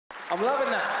I'm loving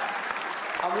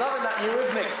that. I'm loving that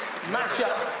Eurythmics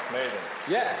matchup. Amazing.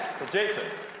 Yeah. So Jason,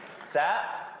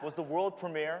 that was the world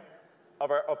premiere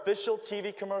of our official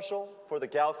TV commercial for the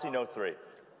Galaxy Note 3.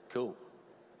 Cool.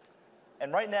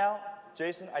 And right now,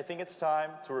 Jason, I think it's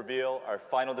time to reveal our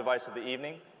final device of the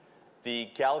evening, the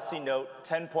Galaxy Note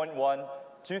 10.1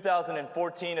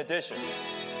 2014 edition.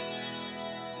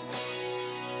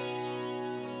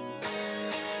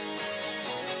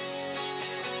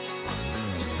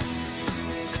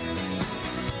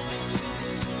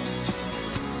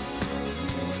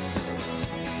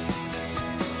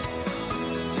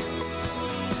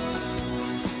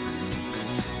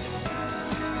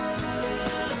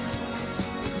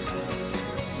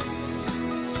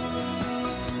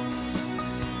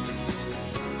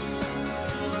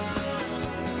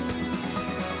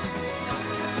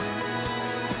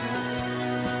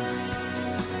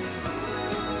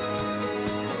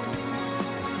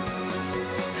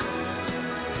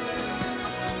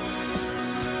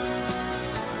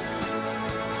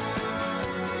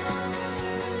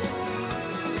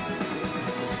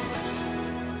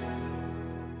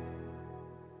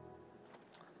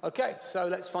 Okay, so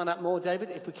let's find out more, David,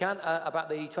 if we can, about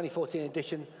the 2014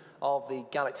 edition of the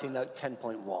Galaxy Note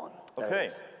 10.1. Okay,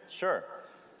 sure.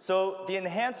 So the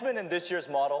enhancement in this year's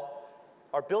model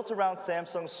are built around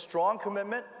Samsung's strong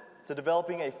commitment to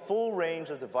developing a full range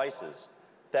of devices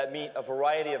that meet a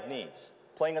variety of needs,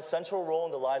 playing a central role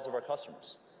in the lives of our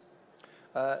customers.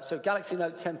 So Galaxy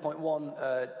Note 10.1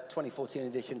 2014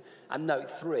 edition and Note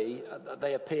 3,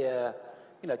 they appear,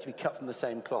 to be cut from the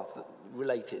same cloth,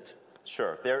 related.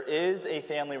 Sure, there is a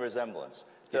family resemblance.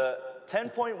 The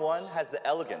 10.1 has the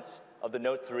elegance of the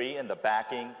Note 3 in the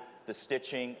backing, the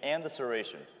stitching, and the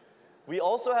serration. We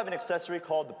also have an accessory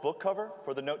called the book cover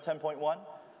for the Note 10.1,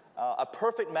 a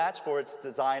perfect match for its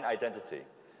design identity.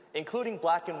 Including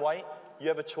black and white, you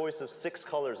have a choice of 6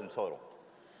 colors in total.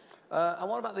 And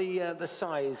what about the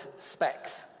size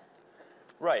specs?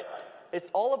 Right.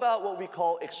 It's all about what we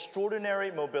call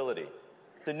extraordinary mobility.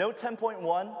 The Note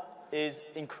 10.1 is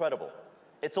incredible.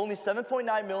 It's only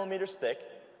 7.9 millimeters thick,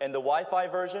 and the Wi-Fi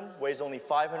version weighs only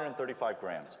 535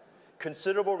 grams.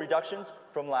 Considerable reductions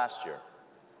from last year.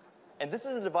 And this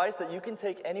is a device that you can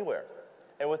take anywhere.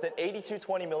 And with an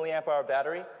 8220 milliamp hour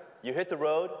battery, you hit the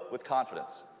road with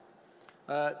confidence.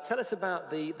 Tell us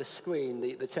about the screen,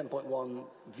 the 10.1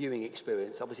 viewing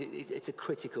experience. Obviously, it's a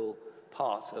critical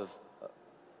part of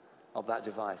that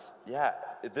device. Yeah,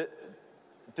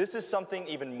 this is something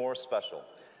even more special.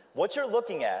 What you're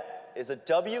looking at is a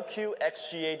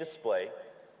WQXGA display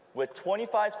with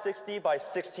 2560 by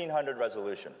 1600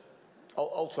 resolution.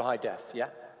 Ultra high def, yeah?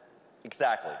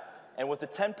 Exactly. And with the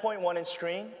 10.1-inch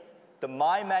screen, the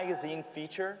My Magazine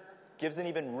feature gives an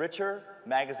even richer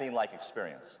magazine-like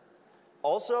experience.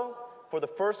 Also, for the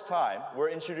first time, we're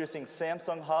introducing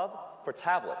Samsung Hub for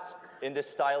tablets in this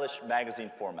stylish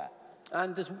magazine format.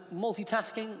 And does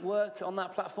multitasking work on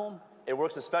that platform? It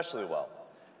works especially well.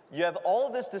 You have all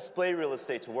of this display real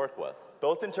estate to work with,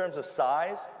 both in terms of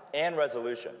size and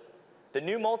resolution. The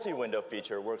new multi-window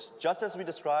feature works just as we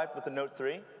described with the Note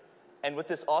 3, and with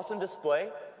this awesome display,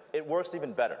 it works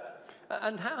even better.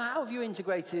 And how have you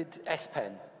integrated S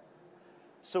Pen?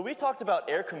 So we talked about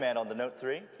Air Command on the Note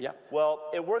 3. Yeah. Well,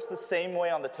 it works the same way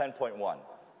on the 10.1.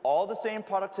 All the same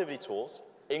productivity tools,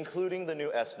 including the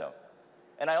new S Note.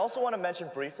 And I also want to mention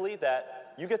briefly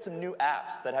that you get some new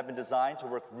apps that have been designed to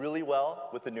work really well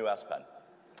with the new S Pen.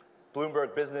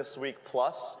 Bloomberg Business Week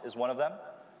Plus is one of them.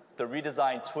 The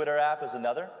redesigned Twitter app is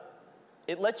another.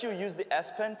 It lets you use the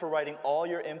S Pen for writing all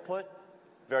your input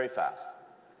very fast.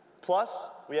 Plus,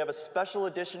 we have a special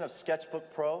edition of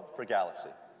Sketchbook Pro for Galaxy.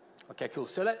 Okay, cool.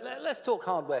 So let's talk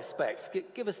hardware specs.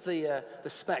 Give us the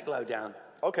spec lowdown.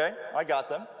 Okay, I got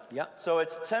them. Yeah. So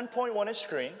it's 10.1-inch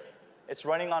screen. It's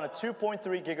running on a 2.3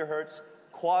 gigahertz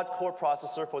quad-core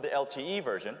processor for the LTE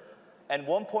version, and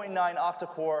 1.9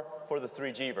 octa-core for the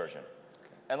 3G version.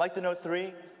 Okay. And like the Note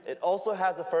 3, it also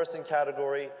has a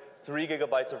first-in-category 3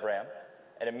 gigabytes of RAM,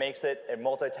 and it makes it a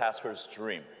multitasker's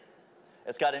dream.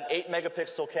 It's got an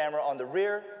 8-megapixel camera on the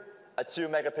rear, a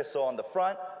 2-megapixel on the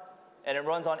front, and it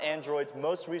runs on Android's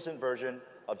most recent version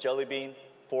of Jelly Bean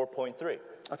 4.3.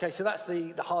 Okay, so that's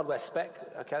the hardware spec.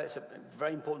 Okay, that's a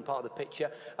very important part of the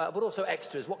picture. But also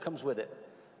extras, what comes with it?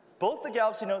 Both the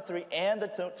Galaxy Note 3 and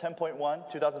the Note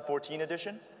 10.1 2014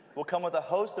 edition will come with a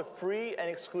host of free and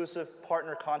exclusive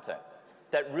partner content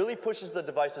that really pushes the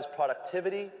device's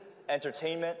productivity,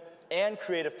 entertainment, and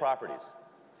creative properties.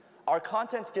 Our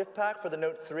Contents gift pack for the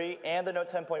Note 3 and the Note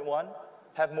 10.1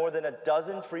 have more than a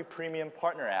dozen free premium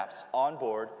partner apps on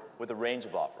board with a range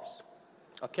of offers.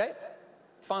 Okay,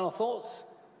 final thoughts?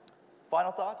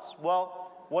 Final thoughts?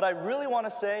 Well, what I really want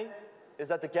to say is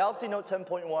that the Galaxy Note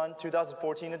 10.1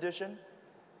 2014 edition,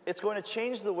 it's going to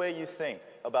change the way you think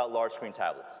about large screen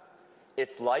tablets.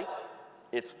 It's light,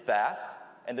 it's fast,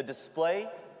 and the display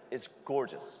is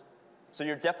gorgeous. So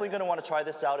you're definitely going to want to try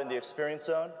this out in the Experience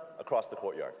Zone across the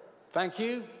courtyard. Thank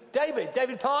you.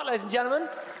 David Park, ladies and gentlemen.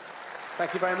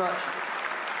 Thank you very much.